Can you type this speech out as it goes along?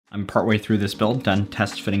I'm partway through this build, done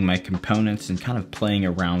test fitting my components and kind of playing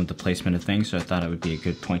around with the placement of things, so I thought it would be a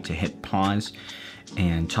good point to hit pause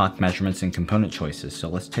and talk measurements and component choices. So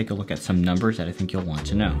let's take a look at some numbers that I think you'll want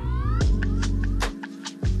to know.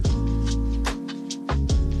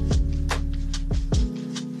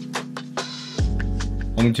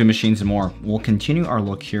 Welcome to Machines and More. We'll continue our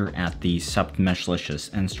look here at the SSUPD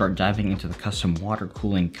Meshlicious and start diving into the custom water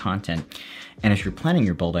cooling content. And if you're planning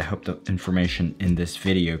your build, I hope the information in this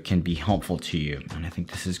video can be helpful to you. And I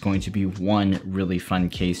think this is going to be one really fun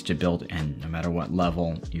case to build, and no matter what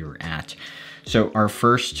level you're at. So our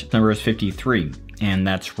first number is 53, and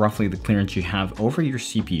that's roughly the clearance you have over your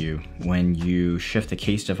CPU when you shift the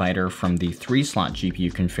case divider from the 3-slot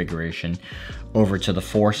GPU configuration over to the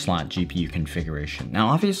 4-slot GPU configuration. Now,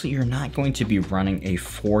 obviously you're not going to be running a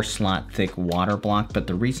 4-slot thick water block, but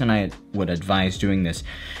the reason I would advise doing this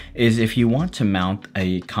is if you want to mount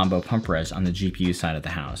a combo pump res on the GPU side of the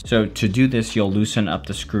house. So to do this, you'll loosen up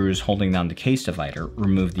the screws holding down the case divider,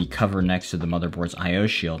 remove the cover next to the motherboard's IO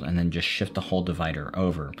shield, and then just shift the whole divider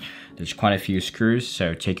over. There's quite a few screws,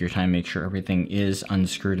 so take your time, make sure everything is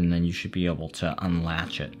unscrewed, and then you should be able to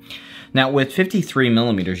unlatch it. Now with 53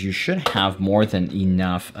 millimeters, you should have more than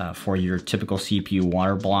enough for your typical CPU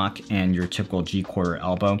water block and your typical G-quarter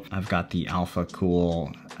elbow. I've got the Alpha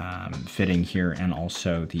Cool fitting here and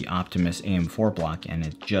also the Optimus AM4 block, and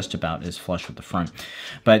it just about is flush with the front.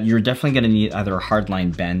 But you're definitely going to need either a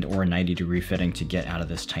hardline bend or a 90-degree fitting to get out of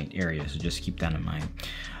this tight area, so just keep that in mind.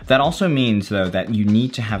 That also means, though, that you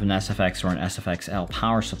need to have an SFX or an SFXL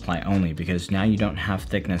power supply only, because now you don't have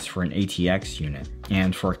thickness for an ATX unit.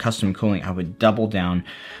 And for custom cooling, I would double down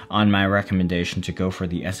on my recommendation to go for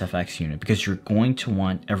the SFX unit, because you're going to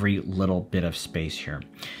want every little bit of space here.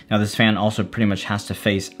 Now, this fan also pretty much has to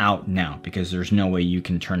face out now, because there's no way you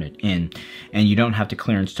can turn it in, and you don't have the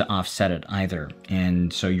clearance to offset it either.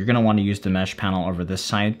 And so you're going to want to use the mesh panel over this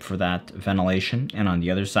side for that ventilation, and on the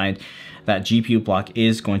other side, that GPU block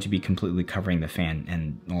is going to be completely covering the fan,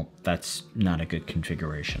 and well, that's not a good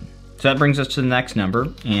configuration. So that brings us to the next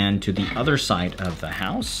number, and to the other side of the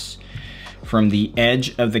house, from the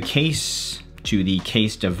edge of the case to the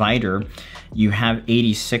case divider, you have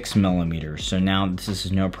 86 millimeters. So now this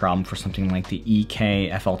is no problem for something like the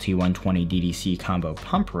EK FLT120 DDC combo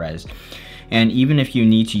pump res. And even if you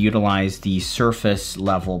need to utilize the surface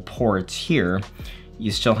level ports here, you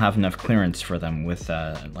still have enough clearance for them with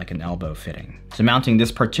like an elbow fitting. So mounting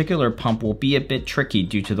this particular pump will be a bit tricky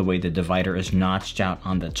due to the way the divider is notched out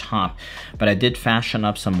on the top, but I did fashion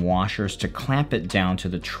up some washers to clamp it down to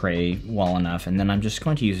the tray well enough, and then I'm just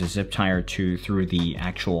going to use a zip tie or two through the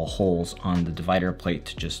actual holes on the divider plate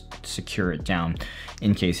to just secure it down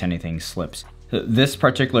in case anything slips. This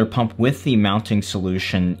particular pump with the mounting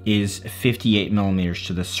solution is 58 millimeters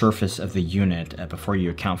to the surface of the unit before you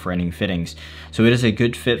account for any fittings. So it is a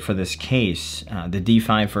good fit for this case. The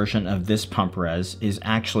D5 version of this pump res is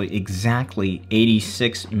actually exactly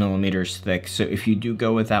 86 millimeters thick. So if you do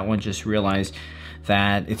go with that one, just realize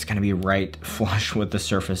that it's going to be right flush with the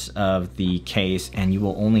surface of the case, and you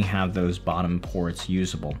will only have those bottom ports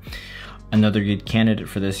usable. Another good candidate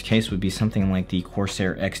for this case would be something like the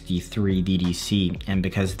Corsair XD3 DDC, and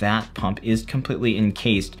because that pump is completely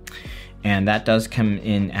encased, and that does come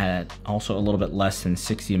in at also a little bit less than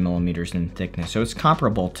 60 millimeters in thickness, so it's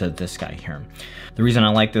comparable to this guy here. The reason I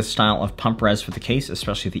like this style of pump res for the case,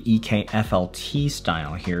 especially the EK FLT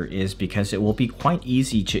style here, is because it will be quite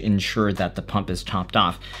easy to ensure that the pump is topped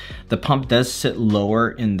off. The pump does sit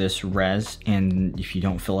lower in this res, and if you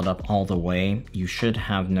don't fill it up all the way, you should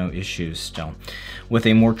have no issues still. With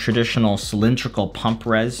a more traditional cylindrical pump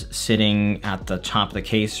res sitting at the top of the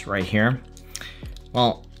case right here,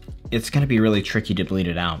 well, it's going to be really tricky to bleed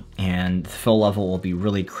it out, and the fill level will be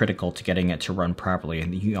really critical to getting it to run properly,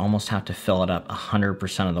 and you almost have to fill it up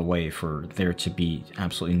 100% of the way for there to be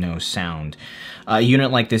absolutely no sound. A unit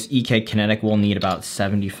like this EK Kinetic will need about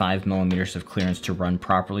 75 millimeters of clearance to run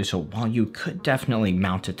properly, so while you could definitely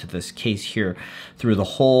mount it to this case here through the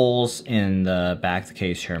holes in the back of the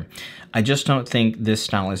case here, I just don't think this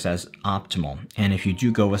style is as optimal. And if you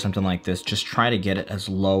do go with something like this, just try to get it as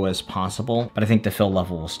low as possible, but I think the fill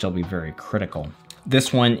level will still be very critical.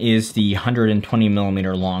 This one is the 120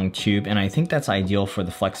 millimeter long tube, and I think that's ideal for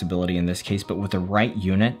the flexibility in this case, but with the right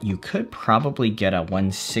unit, you could probably get a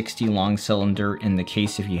 160 long cylinder in the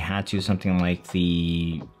case if you had to. Something like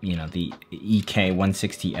the, the EK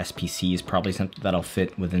 160 SPC is probably something that'll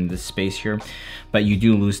fit within this space here, but you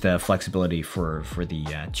do lose the flexibility for the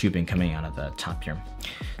tubing coming out of the top here.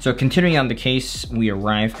 So continuing on the case, we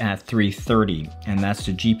arrive at 330, and that's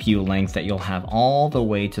the GPU length that you'll have all the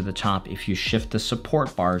way to the top if you shift the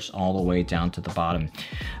support bars all the way down to the bottom.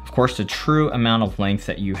 Of course, the true amount of length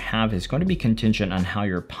that you have is going to be contingent on how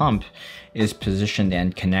your pump is positioned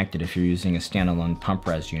and connected if you're using a standalone pump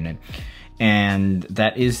res unit. And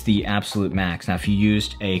that is the absolute max. Now, if you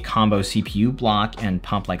used a combo CPU block and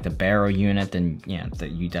pump like the Barrow unit, then yeah,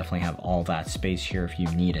 you definitely have all that space here if you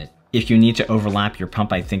need it. If you need to overlap your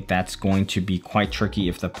pump, I think that's going to be quite tricky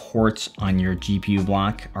if the ports on your GPU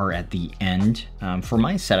block are at the end. For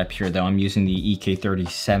my setup here though, I'm using the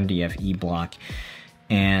EK3070FE block,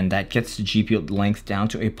 and that gets the GPU length down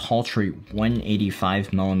to a paltry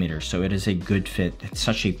 185 millimeters. So it is a good fit. It's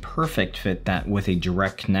such a perfect fit that with a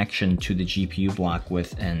direct connection to the GPU block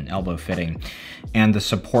with an elbow fitting, and the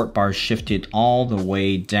support bars shifted all the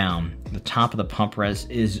way down. The top of the pump res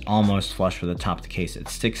is almost flush with the top of the case. It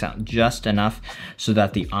sticks out just enough so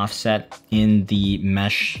that the offset in the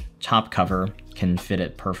mesh top cover can fit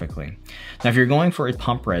it perfectly. Now, if you're going for a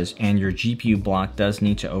pump res and your GPU block does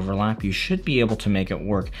need to overlap, you should be able to make it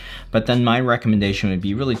work. But then my recommendation would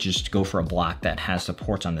be really just go for a block that has the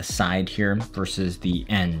ports on the side here versus the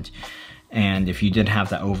end. And if you did have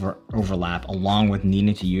that overlap along with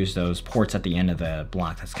needing to use those ports at the end of the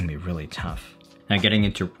block, that's gonna be really tough. Now, getting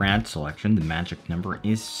into rad selection, the magic number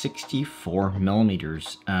is 64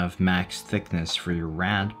 millimeters of max thickness for your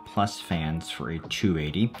rad plus fans for a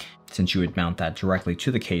 280, since you would mount that directly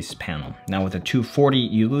to the case panel. Now with a 240,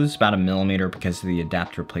 you lose about a millimeter because of the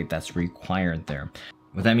adapter plate that's required there.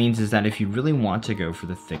 What that means is that if you really want to go for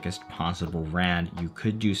the thickest possible rad, you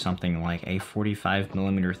could do something like a 45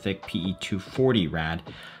 millimeter thick PE240 rad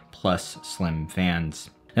plus slim fans.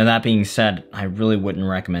 Now that being said, I really wouldn't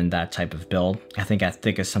recommend that type of build. I think as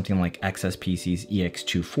thick as something like XSPC's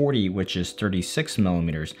EX240, which is 36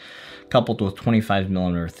 millimeters, coupled with 25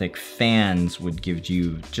 millimeter thick fans would give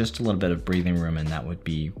you just a little bit of breathing room, and that would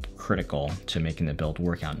be critical to making the build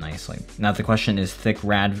work out nicely. Now, if the question is thick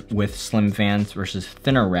rad with slim fans versus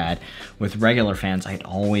thinner rad with regular fans, I'd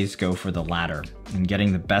always go for the latter. And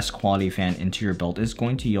getting the best quality fan into your build is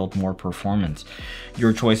going to yield more performance.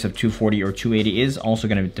 Your choice of 240 or 280 is also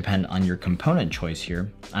going to depend on your component choice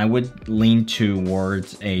here. I would lean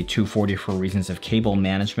towards a 240 for reasons of cable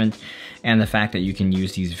management and the fact that you can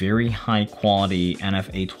use these very high quality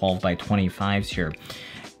NFA 12x25s here.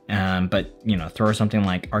 But you know, throw something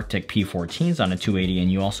like Arctic P14s on a 280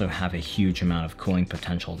 and you also have a huge amount of cooling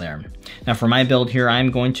potential there. Now for my build here,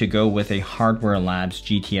 I'm going to go with a Hardware Labs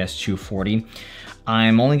GTS 240.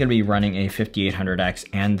 I'm only going to be running a 5800X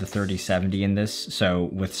and the 3070 in this, so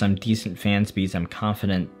with some decent fan speeds, I'm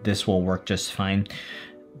confident this will work just fine.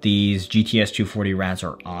 These GTS 240 rads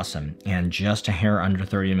are awesome and just a hair under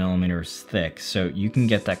 30 millimeters thick, so you can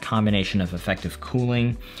get that combination of effective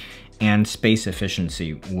cooling and space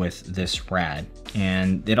efficiency with this rad.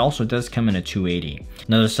 And it also does come in a 280.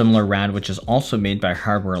 Another similar rad, which is also made by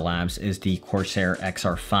Hardware Labs, is the Corsair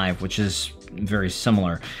XR5, which is very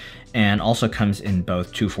similar and also comes in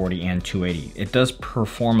both 240 and 280. It does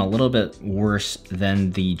perform a little bit worse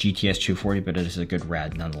than the GTS 240, but it is a good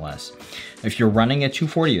rad nonetheless. If you're running a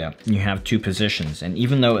 240 though, you have two positions, and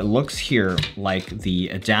even though it looks here like the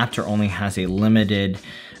adapter only has a limited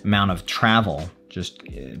amount of travel, just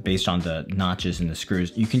based on the notches and the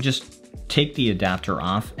screws, you can just take the adapter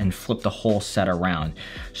off and flip the whole set around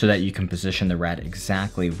so that you can position the rad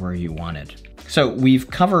exactly where you want it. So we've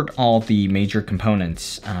covered all the major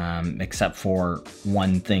components except for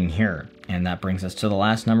one thing here, and that brings us to the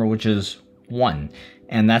last number, which is 1.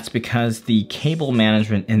 And that's because the cable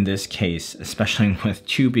management in this case, especially with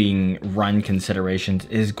tubing run considerations,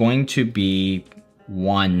 is going to be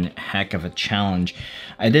one heck of a challenge.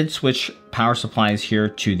 I did switch power supplies here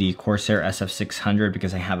to the Corsair SF600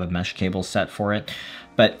 because I have a mesh cable set for it.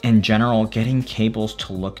 But in general, getting cables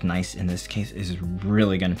to look nice in this case is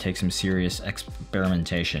really going to take some serious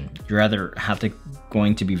experimentation. You're either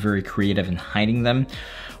going to be very creative in hiding them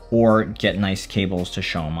or get nice cables to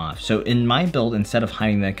show them off. So in my build, instead of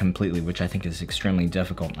hiding them completely, which I think is extremely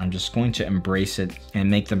difficult, I'm just going to embrace it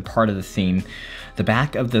and make them part of the theme. The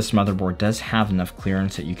back of this motherboard does have enough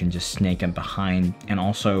clearance that you can just snake them behind, and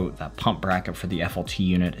also that pump bracket for the FLT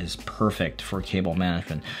unit is perfect for cable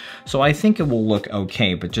management. So I think it will look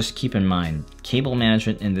okay, but just keep in mind, cable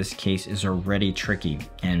management in this case is already tricky,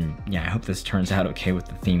 and yeah, I hope this turns out okay with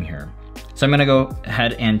the theme here. So I'm gonna go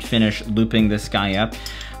ahead and finish looping this guy up.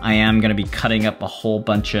 I am gonna be cutting up a whole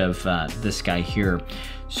bunch of this guy here.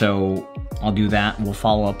 So I'll do that. We'll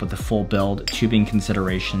follow up with the full build, tubing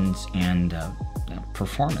considerations, and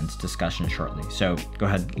performance discussion shortly. So go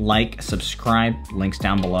ahead, like, subscribe, links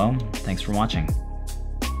down below. Thanks for watching.